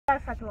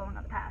start dwelling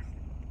on the past.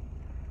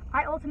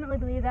 I ultimately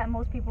believe that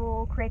most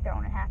people create their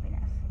own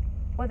unhappiness.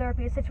 Whether it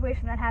be a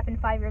situation that happened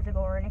 5 years ago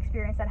or an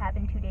experience that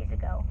happened 2 days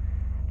ago.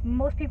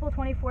 Most people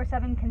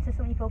 24/7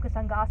 consistently focus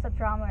on gossip,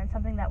 drama, and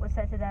something that was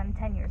said to them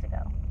 10 years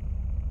ago.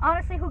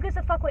 Honestly, who gives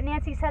a fuck what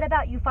Nancy said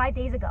about you 5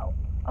 days ago?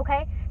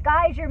 Okay?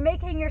 Guys, you're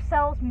making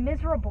yourselves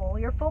miserable.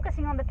 You're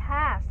focusing on the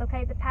past,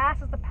 okay? The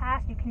past is the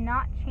past. You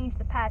cannot change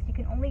the past. You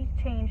can only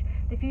change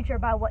the future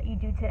by what you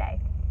do today.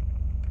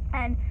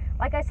 And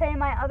like I say in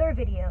my other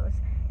videos,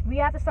 we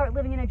have to start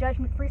living in a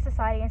judgment-free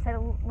society instead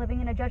of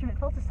living in a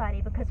judgment-filled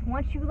society, because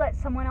once you let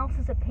someone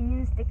else's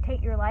opinions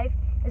dictate your life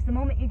is the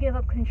moment you give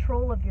up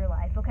control of your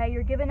life, okay?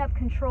 You're giving up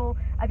control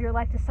of your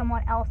life to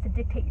someone else to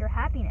dictate your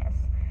happiness.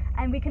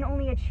 And we can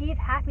only achieve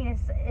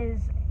happiness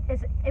is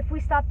if we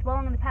stop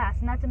dwelling on the past.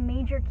 And that's a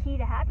major key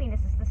to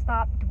happiness, is to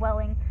stop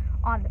dwelling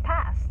on the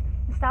past.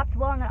 And stop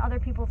dwelling on other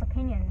people's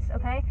opinions,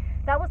 okay?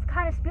 That was the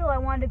kind of spiel I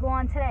wanted to go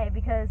on today,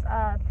 because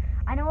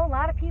I know a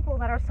lot of people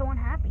that are so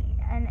unhappy,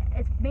 and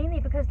it's mainly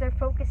because they're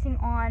focusing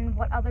on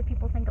what other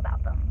people think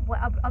about them, what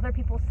other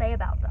people say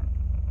about them,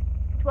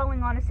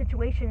 dwelling on a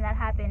situation that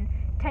happened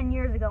 10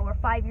 years ago or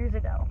 5 years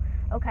ago,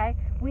 okay?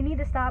 We need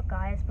to stop,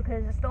 guys,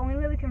 because it's the only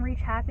way we can reach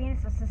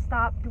happiness is to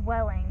stop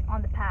dwelling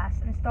on the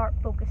past and start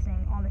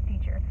focusing on the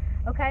future,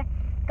 okay?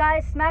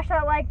 Guys, smash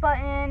that like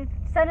button,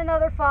 send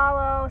another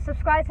follow,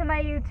 subscribe to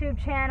my YouTube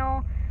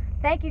channel.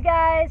 Thank you,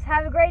 guys.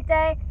 Have a great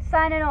day.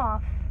 Signing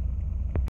off.